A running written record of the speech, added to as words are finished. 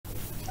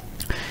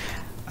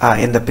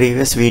In the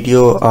previous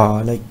video,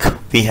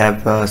 we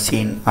have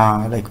seen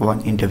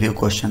one interview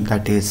question,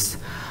 that is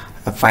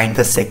find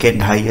the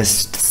second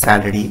highest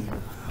salary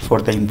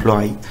for the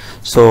employee.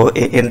 So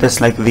in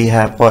this, we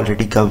have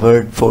already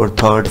covered for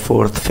third,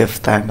 fourth,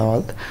 fifth and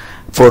all.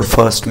 For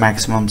first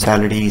maximum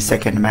salary,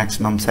 second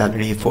maximum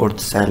salary,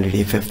 fourth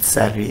salary, fifth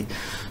salary.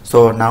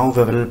 So now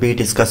we will be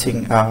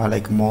discussing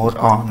more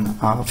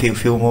on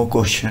few more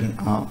question,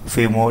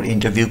 few more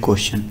interview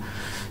question.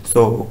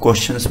 So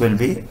questions will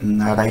be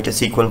write a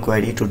SQL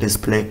query to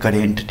display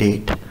current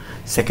date.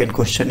 Second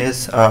question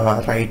is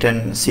write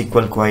an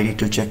SQL query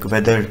to check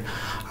whether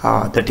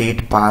the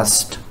date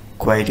passed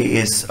query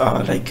is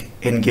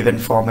in given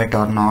format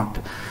or not.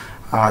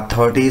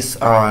 Third is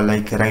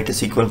write a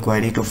SQL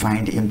query to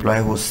find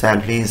employee whose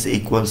salary is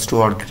equals to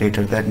or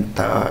greater than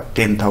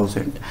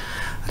 10,000.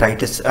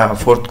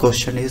 Fourth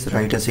question is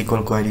write a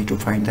SQL query to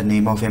find the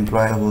name of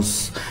employee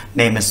whose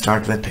name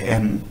starts with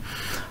M,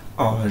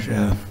 or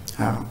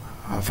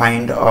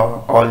find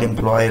all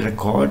employee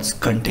records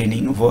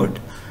containing word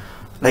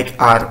like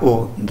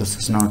RO. This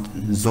is not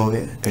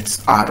Zoe,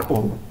 it's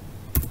RO,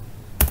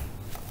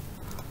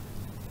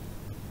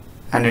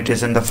 and it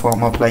is in the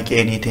form of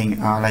anything,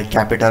 like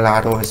capital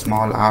RO,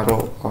 small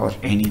RO, or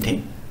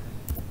anything.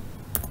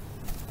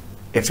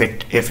 If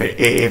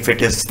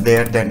it is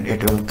there, then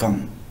it will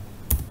come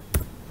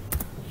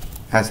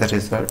as a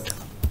result.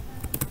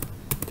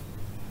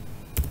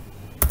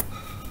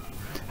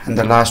 And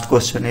the last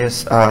question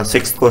is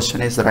sixth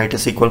question is write a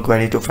SQL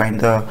query to find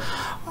the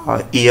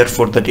year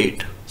for the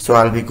date. So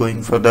I'll be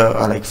going for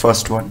the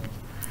first one.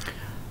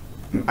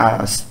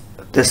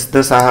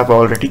 This I have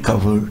already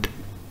covered.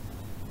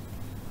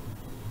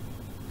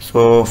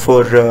 So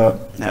for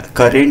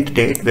current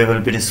date, we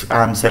will be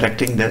I'm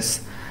selecting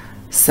this,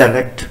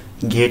 select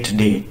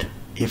GetDate.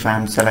 If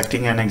I'm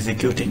selecting and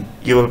executing,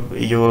 you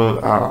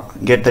will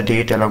get the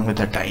date along with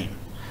the time.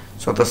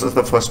 So this is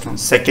the first one.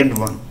 Second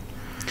one,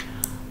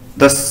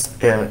 this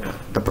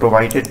the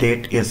provided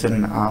date is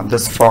in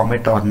this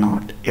format or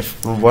not.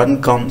 If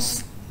 1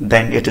 comes,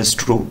 then it is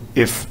true.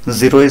 If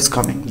 0 is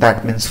coming,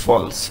 that means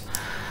false.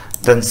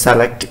 Then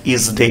select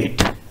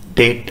ISDATE,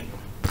 date,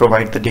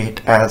 provide the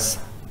date as,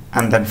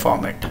 and then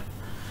format.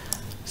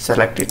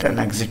 Select it and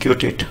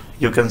execute it.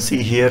 You can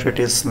see here it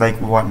is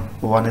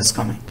 1 is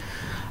coming.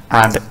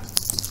 And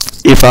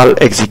if I'll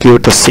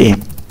execute the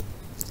same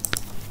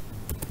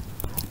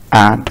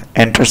and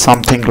enter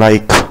something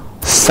like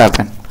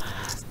 7,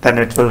 then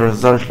it will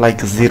result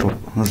 0.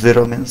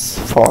 0 means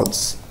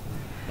false.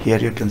 Here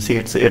you can see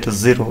it is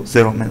 0.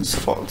 0 means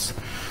false.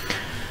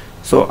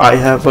 So I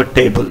have a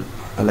table,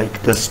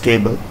 this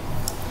table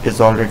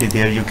is already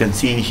there. You can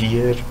see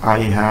here I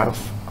have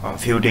a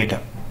few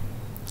data.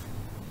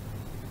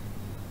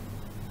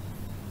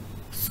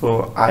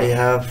 So I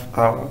have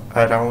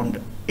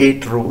around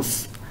 8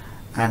 rows,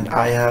 and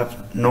I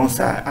have no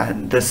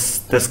and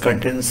this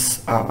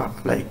contains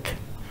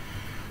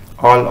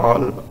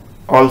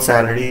all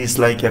salaries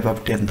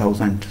above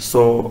 10,000.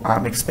 So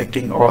I'm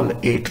expecting all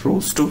 8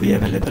 rows to be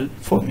available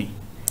for me.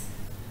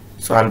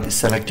 So I'll be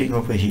selecting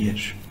over here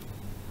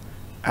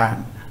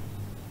and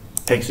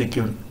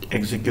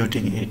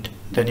executing it.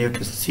 Then you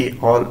can see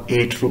all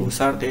 8 rows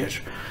are there.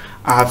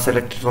 I have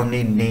selected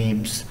only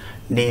name,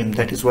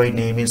 that is why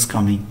name is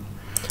coming.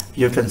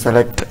 You can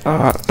select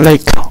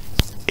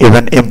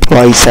even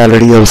employee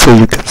salary also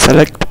you can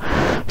select,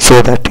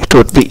 so that it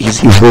would be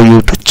easy for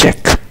you to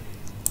check.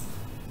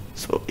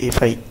 So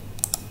if I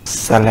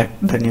select,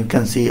 then you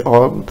can see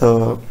all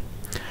the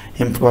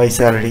employee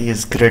salary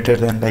is greater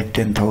than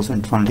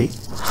 10,000 only.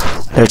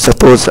 Let's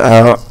suppose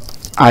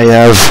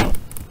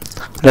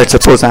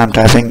I'm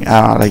typing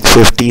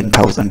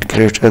 15,000,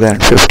 greater than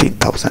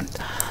 15,000,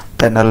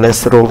 then a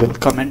less row will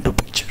come into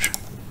picture.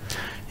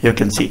 You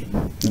can see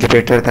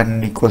greater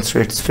than equals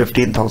to it's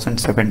 15,000,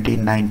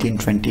 17, 19,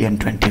 20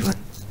 and 21.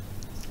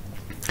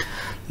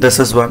 This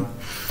is one.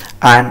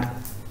 And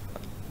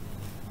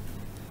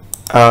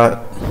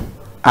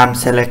I'm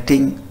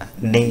selecting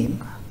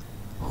name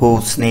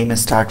whose name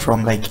start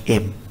from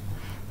M.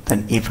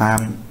 Then if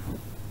I'm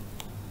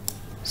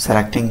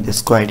selecting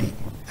this query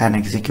and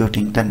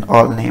executing, then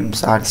all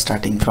names are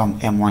starting from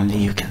M only,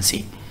 you can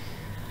see.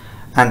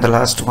 And the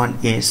last one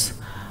is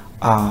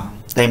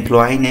the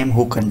employee name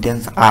who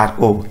contains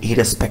RO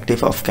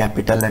irrespective of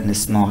capital and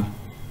small.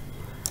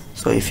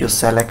 So if you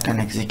select and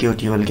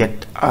execute, you will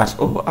get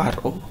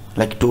RO,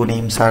 2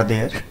 names are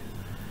there.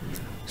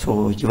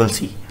 So you will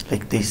see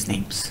these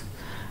names.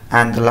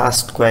 And the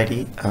last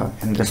query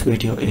in this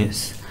video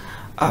is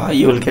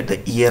you will get the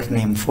year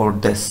name for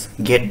this.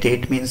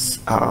 GetDate means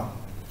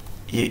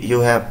you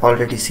have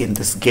already seen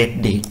this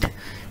GetDate.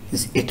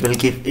 It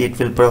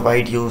will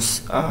provide you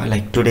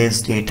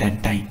today's date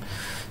and time.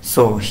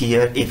 So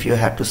here if you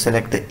have to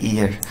select the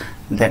year,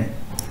 then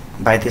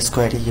by this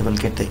query you will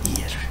get the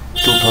year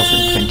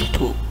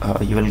 2022.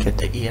 You will get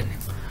the year.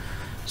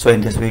 So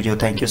in this video,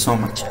 thank you so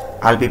much.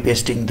 I'll be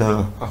pasting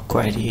the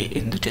query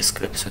in the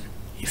description.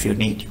 If you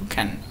need, you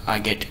can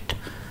get it.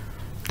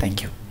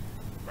 Thank you.